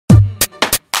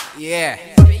Yeah.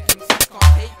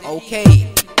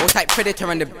 Okay. All type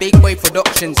Predator and the Big Boy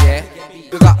Productions, yeah.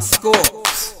 We got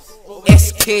Scopes,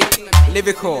 S-Kid,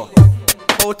 Lyrical.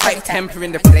 Whole type temper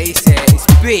in the place, yeah. It's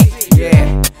big,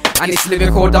 yeah. And it's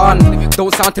lyrical done.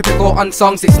 Don't sound typical on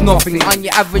songs, it's nothing. On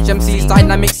your average MC's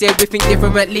dynamics, yeah, we think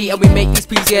differently. And we make these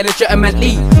pieces, yeah,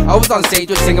 legitimately. I was on stage,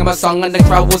 just singing my song, and the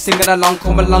crowd was singing along.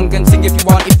 Come along and sing if you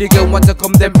want. If you girl want to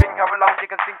come, then bring her along, she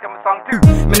can sing to my song too.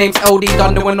 My name's LD,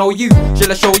 don't know I know you.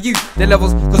 Shall I show you the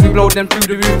levels? Cause we blow them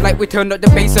through the roof. Like we turn up the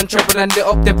bass and treble and lit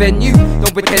up the venue.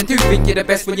 Don't pretend to think you're the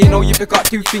best when you know you forgot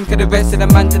to think of the rest of the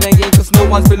man to the game. Cause no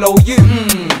one's below you.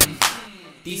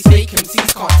 These fake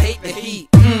MCs can't take the heat.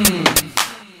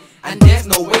 And there's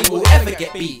no way we'll ever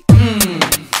get beat.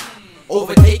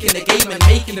 Overtaking the game and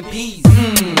making them peas.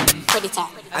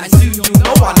 And soon you'll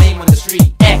know our name on the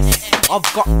street. I've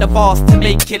got the bars to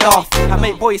make it off. I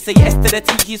make boys say yes to the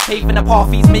T, he's paving the path.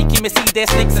 He's making me see there's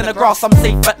snakes in the grass. I'm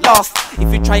safe at last.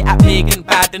 If you try at big and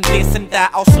bad and this and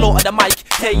that, I'll slaughter the mic,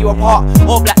 tear you apart.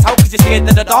 All blacked out cause you're scared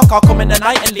of the dark. I'll come in the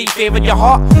night and leave fear in your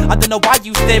heart. I don't know why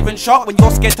you staring sharp when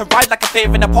you're scared to ride like a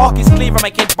fair in the park. It's clear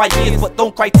I'm kids by years, but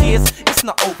don't cry tears. It's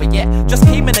not over yet. Just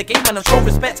came in the game and I show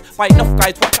respect. By enough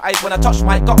guys watch your eyes when I touch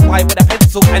my got by with a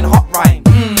pencil and hot rhyme.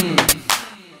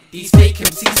 These fake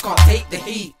MCs can't take the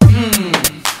heat.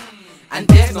 And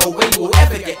there's no way we'll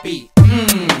ever get beat.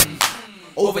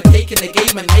 Overtaking the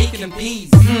game and making them peas.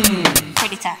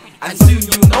 And soon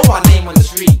you know our name on the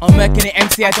street. I'm working at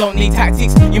MC, I don't need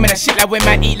tactics. You mean a shit like when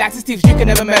man eat laxatives. You can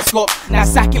never mess scope. Now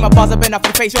sacking my buzz, I've been off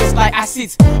your face just like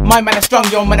acids. My man are strong,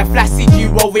 yo man are flaccid. You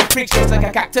roll with pricks just like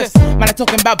a cactus. Man are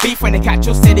talking about beef when they catch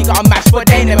us. Say they got a match but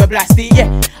they never blast it. Yeah,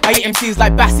 I eat MCs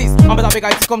like bassets. I'm a type of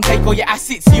guy to come take all your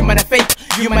assets. You man are fake,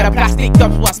 you man are plastic.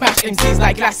 Don't what smash MCs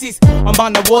like glasses. I'm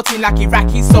on the war team like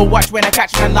Iraqis. So watch when I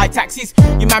catch man like taxis.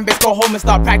 You man best go home and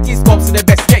start practice. Scopes to the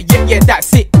best, yeah,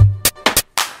 that's it.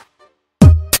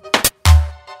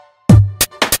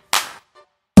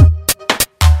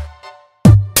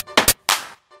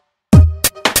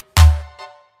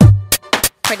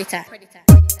 Predator.